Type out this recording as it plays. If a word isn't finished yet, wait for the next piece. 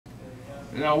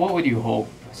Now, what would you hope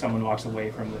someone walks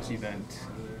away from this event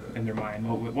in their mind?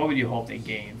 What would you hope they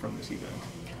gain from this event?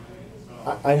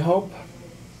 I hope.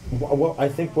 Well, I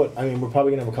think I mean, we're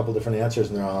probably gonna have a couple different answers,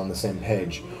 and they're all on the same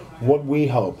page. What we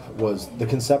hope was the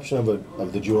conception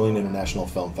of the Julian International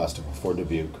Film Festival for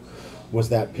Dubuque was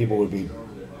that people would be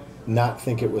not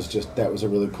think it was just that was a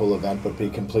really cool event, but be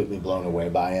completely blown away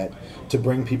by it. To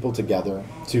bring people together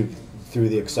through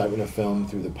the excitement of film,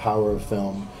 through the power of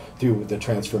film, through the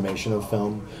transformation of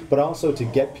film, but also to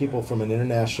get people from an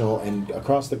international and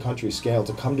across the country scale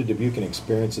to come to Dubuque and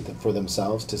experience it for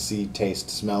themselves, to see, taste,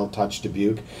 smell, touch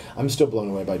Dubuque. I'm still blown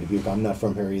away by Dubuque. I'm not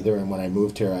from here either, and when I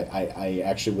moved here, I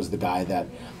actually was the guy that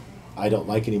I don't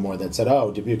like anymore that said,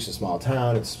 oh, Dubuque's a small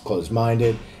town, it's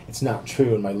closed-minded. It's not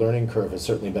true, and my learning curve has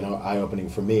certainly been eye-opening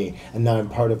for me, and now I'm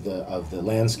part of the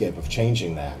landscape of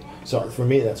changing that. So for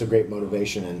me, that's a great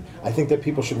motivation, and I think that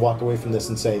people should walk away from this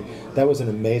and say, that was an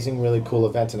amazing, really cool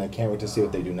event, and I can't wait to see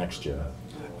what they do next year.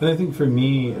 And I think for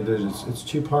me, it's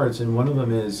two parts, and one of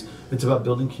them is it's about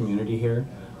building community here.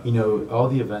 You know, all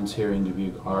the events here in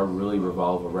Dubuque are really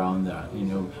revolve around that, you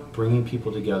know, bringing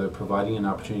people together, providing an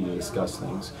opportunity to discuss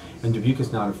things. And Dubuque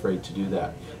is not afraid to do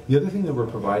that. The other thing that we're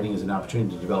providing is an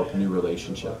opportunity to develop new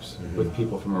relationships with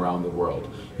people from around the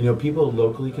world. You know, people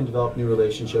locally can develop new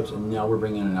relationships, and now we're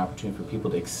bringing an opportunity for people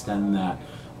to extend that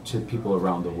to people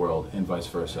around the world and vice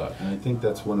versa. And I think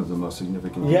that's one of the most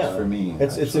significant things for me.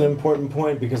 It's an important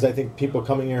point, because I think people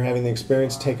coming here having the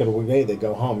experience take it away, they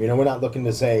go home. You know, we're not looking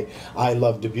to say, I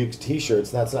love Dubuque's t-shirts.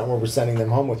 That's not what we're sending them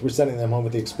home with. We're sending them home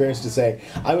with the experience to say,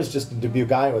 I was just in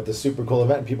Dubuque, Iowa at this super cool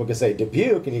event, and people can say,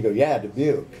 Dubuque? And you go, yeah,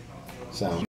 Dubuque. So.